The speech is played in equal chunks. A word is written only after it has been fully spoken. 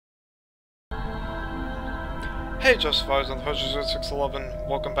Hey Justifiers on the Push0611,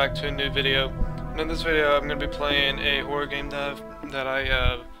 welcome back to a new video. And in this video I'm going to be playing a horror game that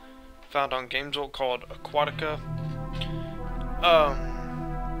I found on GameJolt called Aquatika.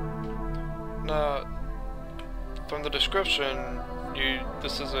 Now, from the description, he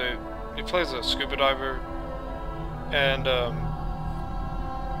plays a scuba diver, and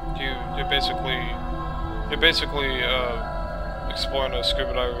you're basically exploring a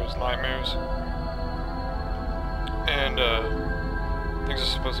scuba diver's nightmares. And things are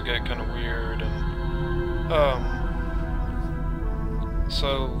supposed to get kind of weird, and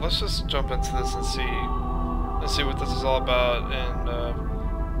so let's just jump into this and see what this is all about. And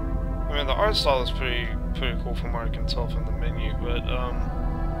I mean, the art style is pretty cool from what I can tell from the menu, but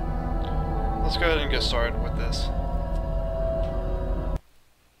let's go ahead and get started with this.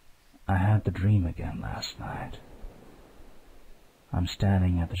 I had the dream again last night. I'm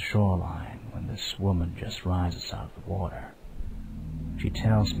standing at the shoreline when this woman just rises out of the water. She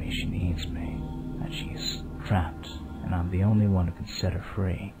tells me she needs me, that she's trapped, and I'm the only one who can set her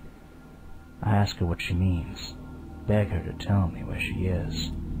free. I ask her what she means, beg her to tell me where she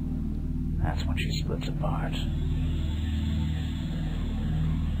is. That's when she splits apart.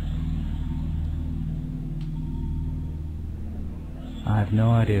 I have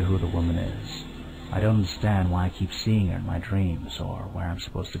no idea who the woman is. I don't understand why I keep seeing her in my dreams, or where I'm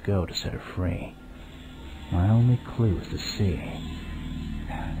supposed to go to set her free. My only clue is to see.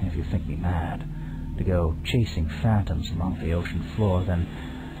 If you think me mad, to go chasing phantoms along the ocean floor, then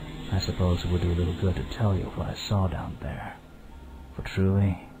I suppose it would do a little good to tell you what I saw down there. For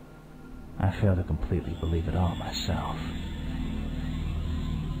truly, I fail to completely believe it all myself.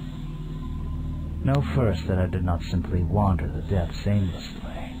 Know first that I did not simply wander the depths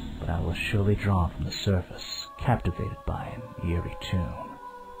aimlessly, but I was surely drawn from the surface, captivated by an eerie tune.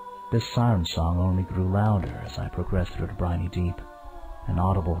 This siren song only grew louder as I progressed through the briny deep, an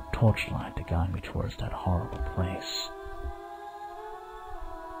audible torchlight to guide me towards that horrible place.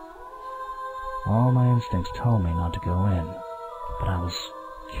 All my instincts told me not to go in, but I was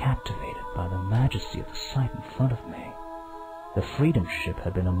captivated by the majesty of the sight in front of me. The Freedom Ship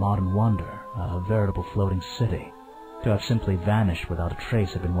had been a modern wonder, a veritable floating city. To have simply vanished without a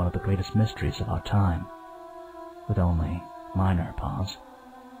trace had been one of the greatest mysteries of our time. With only minor pause,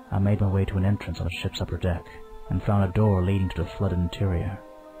 I made my way to an entrance on the ship's upper deck, and found a door leading to the flooded interior.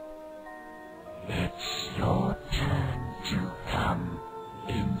 It's your turn to come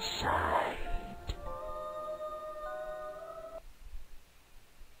inside.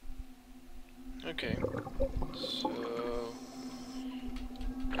 Okay, so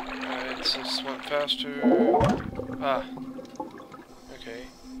alright, so this went faster. Ah, okay.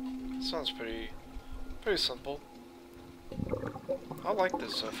 Sounds pretty simple. I like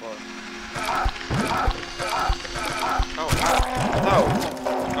this so far.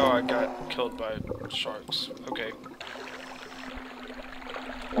 Oh, I got killed by sharks. Okay.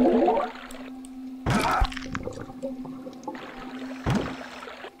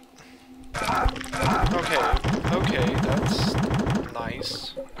 Okay, that's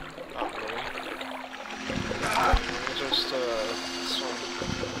nice. Not really. We'll just swim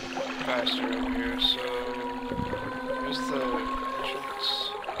faster over here. So here's the entrance.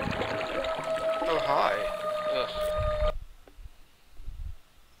 Oh, hi. Ugh.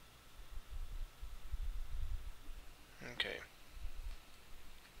 Okay.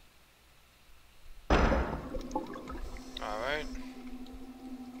 Alright.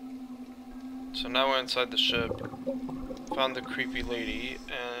 So now we're inside the ship. Found the creepy lady,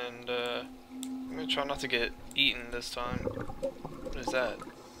 and I'm gonna try not to get eaten this time. What is that?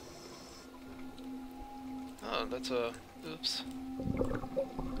 Oh, that's a... oops.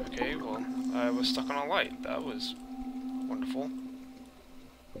 Okay, well, I was stuck on a light. That was wonderful.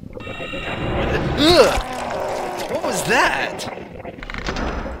 Ugh! What was that?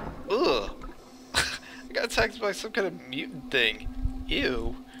 Ugh! I got attacked by some kind of mutant thing.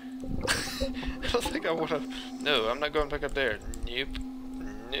 Ew. I don't think I wanna... No, I'm not going back up there. Nope.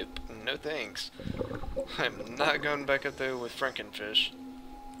 Nope. No thanks. I'm not going back up there with Frankenfish.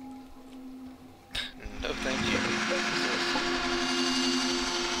 No thank you.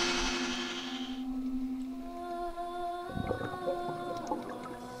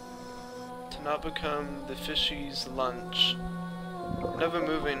 To not become the fishy's lunch. Never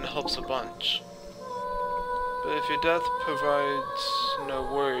moving helps a bunch. But if your death provides no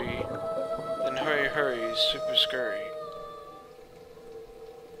worry, then hurry, hurry, super scurry.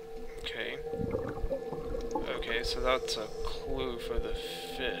 Okay. Okay, so that's a clue for the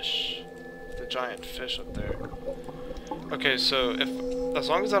fish. The giant fish up there. Okay, so as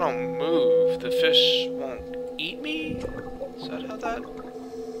long as I don't move, the fish won't eat me? Is that how that...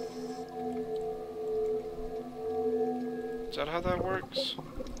 Is that how that works?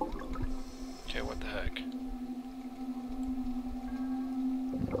 Okay, what the heck?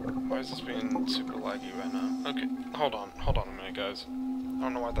 Why is this being super laggy right now? Okay, hold on a minute, guys. I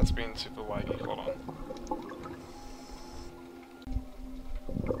don't know why that's being super laggy. Hold on.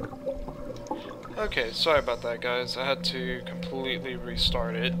 Okay, sorry about that, guys. I had to completely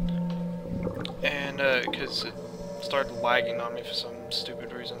restart it. And, because it started lagging on me for some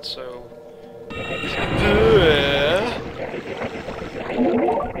stupid reason, so...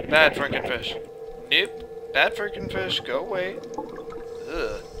 Bad Frankenfish. Nope. Bad Frankenfish, go away.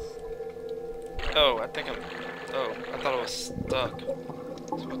 Ugh. Oh, I think I'm... Oh, I thought I was stuck. I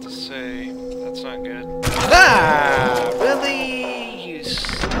was about to say... That's not good. Ah! Really? You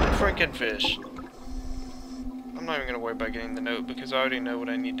Frankenfish. I'm not even gonna worry about getting the note because I already know what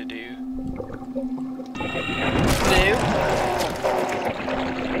I need to do. No.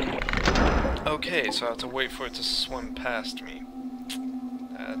 Okay, so I have to wait for it to swim past me.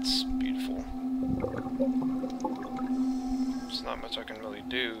 That's beautiful. There's not much I can really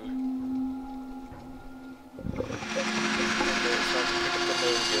do. Okay, so I have to pick up the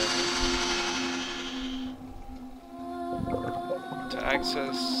note again. To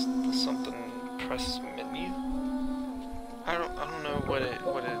access the something, press menu. I don't know what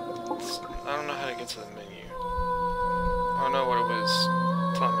it's, I don't know how to get to the menu. I don't know what it was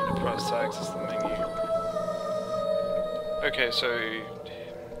telling me to press to access the menu. Okay, so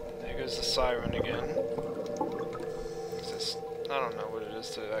there goes the siren again. Is this, I don't know what it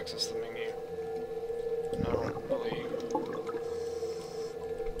is to access the menu. I don't really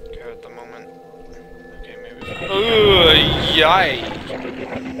care at the moment. Okay, maybe. Ooh, yay!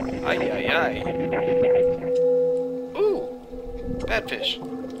 Ay, ay, ay. Bad fish.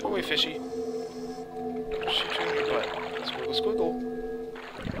 Go away, fishy. Shoot you in your butt. Squiggle, squiggle.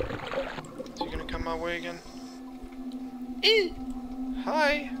 Is he gonna come my way again?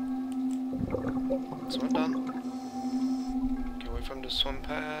 Hi! Swim done. Get away from the swim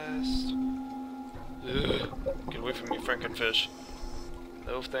past. Ugh. Get away from me, Frankenfish.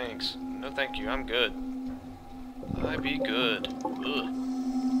 No thanks. No thank you, I'm good. I be good. Ugh.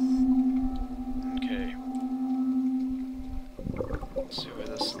 Okay. Let's see where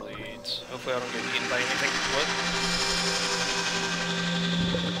this leads. Hopefully I don't get eaten by anything. What?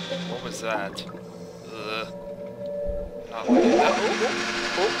 What was that? Ugh. Not like that.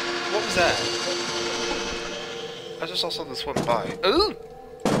 Oh, what was that? I just saw this one by. Ooh!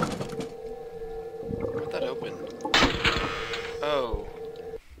 Where'd that open? Oh.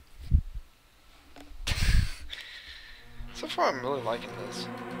 So far I'm really liking this.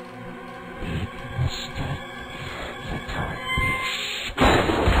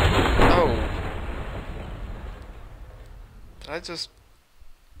 Oh. Did I just...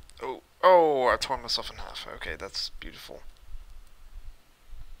 Oh, I tore myself in half. Okay, that's beautiful.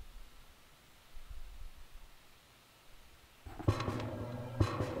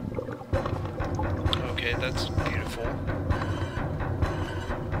 Okay, that's beautiful.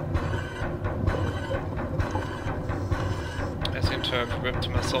 I seem to have ripped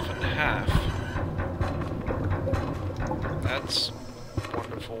myself in half. That's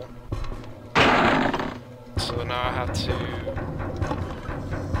wonderful. So now I have to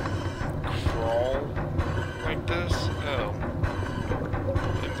crawl like this? Oh.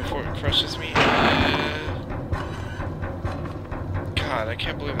 And before it crushes me. God, I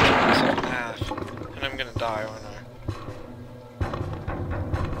can't believe I tore myself in half. And I'm gonna die, aren't I?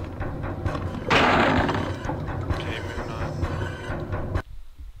 Okay, maybe not.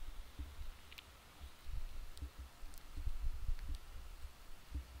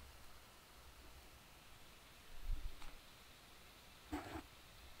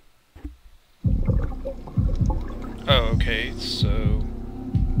 Oh, okay, so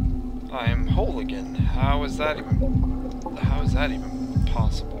I am whole again. How is that even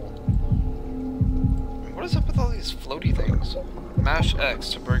possible? What is up with all these floaty things? Mash X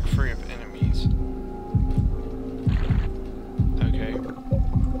to break free of enemies. Okay.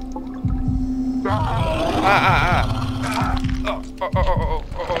 No.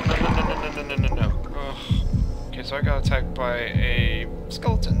 Ugh. Okay, so I got attacked by a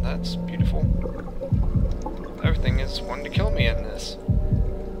skeleton. That's beautiful. Everything is wanting to kill me in this.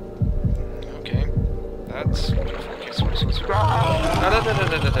 Okay. That's beautiful. Okay, so no.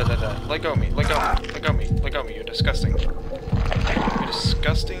 Let go of me. Let go of me. Let go of me. Let go of me. You're disgusting. You're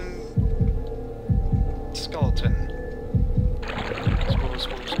disgusting skeleton. Squiggle,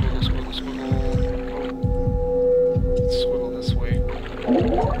 squiggle, squiggle, squiggle, squiggle. Let's squiggle this way.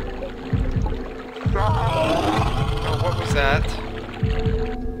 that.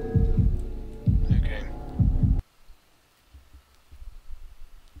 Okay.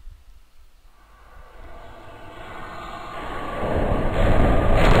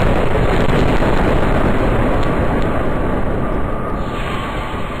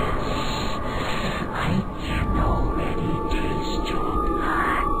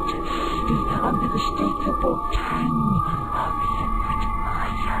 Unmistakable tang of liquid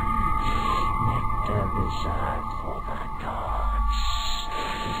fire, nectar reserved for the gods,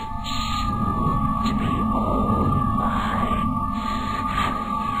 soon to be all mine.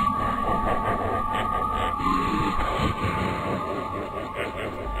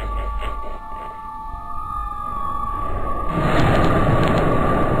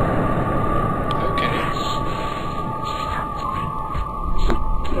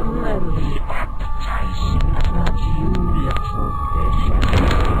 Particularly appetizing about you, little fish.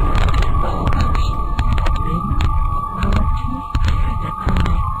 Oh, bring quality that will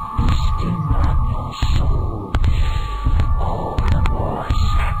make feasting on your soul all the more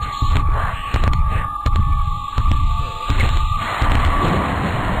satisfying.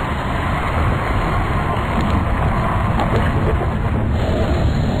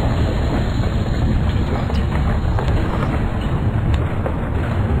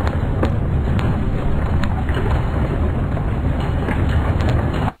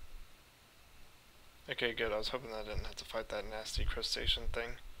 Okay, good. I was hoping that I didn't have to fight that nasty crustacean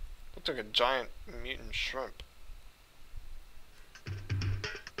thing. Looked like a giant mutant shrimp.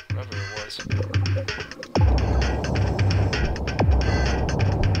 Whatever it was.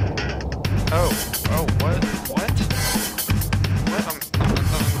 Oh, what? What? What? I'm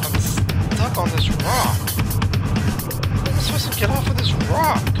stuck on this rock. How am I supposed to get off of this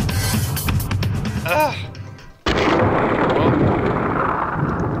rock? Ugh. Well.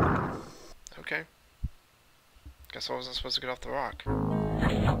 Okay. Guess I wasn't supposed to get off the rock. The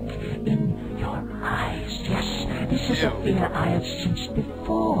look in your eyes, yes, this is a fear I have sensed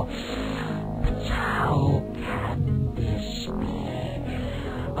before. But how can this be?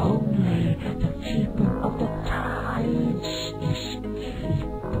 Only the keeper of the tides is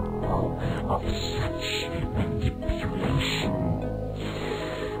capable of such manipulation.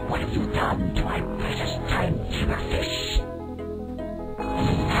 What have you done to my precious timekeeper fish?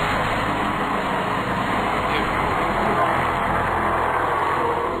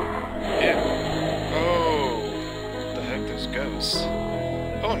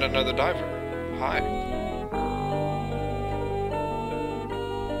 Oh, and another diver. Hi.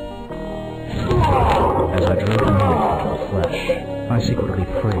 As I drove the needle into the flesh, I secretly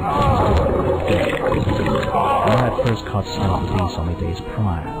prayed that his death. When I had first caught sight of the beast only days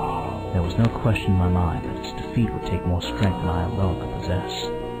prior, there was no question in my mind that its defeat would take more strength than I alone could possess.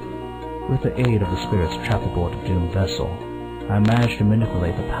 With the aid of the spirits trapped aboard the doomed vessel, I managed to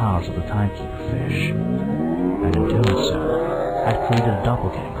manipulate the powers of the timekeeper fish, and in doing so, I'd created a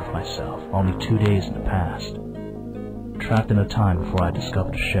doppelganger of myself only 2 days in the past. Trapped in a time before I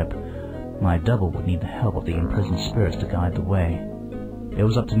discovered a ship, my double would need the help of the imprisoned spirits to guide the way. It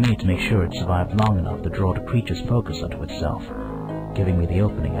was up to me to make sure it survived long enough to draw the creature's focus onto itself, giving me the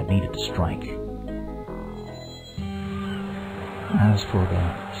opening I needed to strike. As for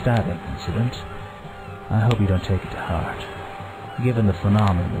the stabbing incident, I hope you don't take it to heart. Given the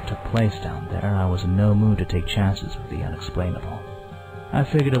phenomenon that took place down there, I was in no mood to take chances with the unexplainable. I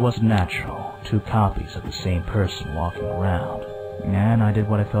figured it wasn't natural, 2 copies of the same person walking around, and I did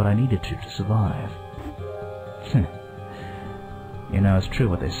what I felt I needed to survive. You know, it's true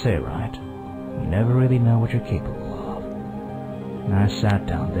what they say, right? You never really know what you're capable of. I sat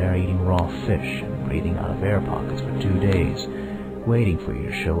down there eating raw fish and breathing out of air pockets for 2 days, waiting for you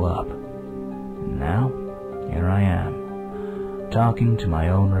to show up. And now, here I am, talking to my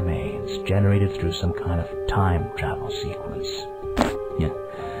own remains, generated through some kind of time travel sequence. Yeah.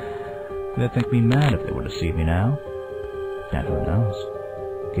 They'd think me mad if they were to see me now. And who knows?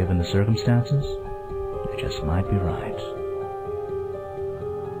 Given the circumstances, they just might be right.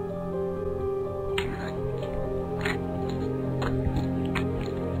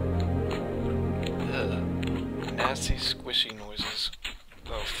 Nasty, squishy noises.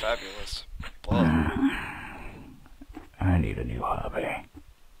 Oh, fabulous. Blood. I need a new hobby.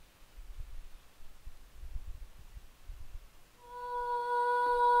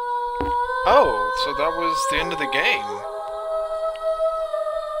 Oh, so that was the end of the game.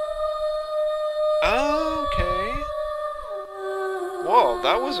 Okay. Whoa,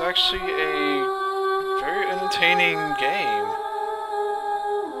 that was actually a very entertaining game.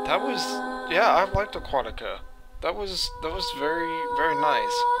 That was, yeah, I liked Aquatika. That was very, very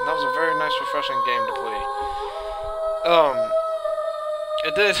nice. And that was a very nice, refreshing game to play.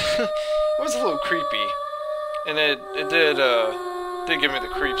 it did, it was a little creepy, and it did give me the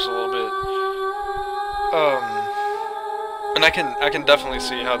creeps a little bit. And I can definitely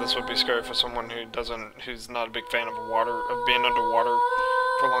see how this would be scary for someone who's not a big fan of being underwater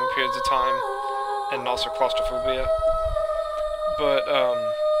for long periods of time, and also claustrophobia. But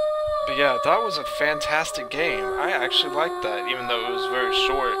yeah, that was a fantastic game. I actually liked that, even though it was very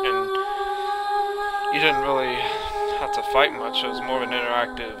short and you didn't really have to fight much. It was more of an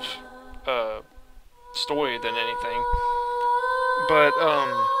interactive story than anything. But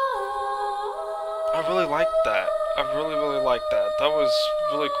I really liked that. I really liked that. That was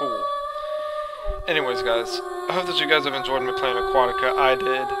really cool. Anyways, guys, I hope that you guys have enjoyed me playing Aquatika. I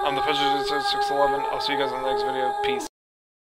did. I'm the Fisher611. I'll see you guys in the next video. Peace.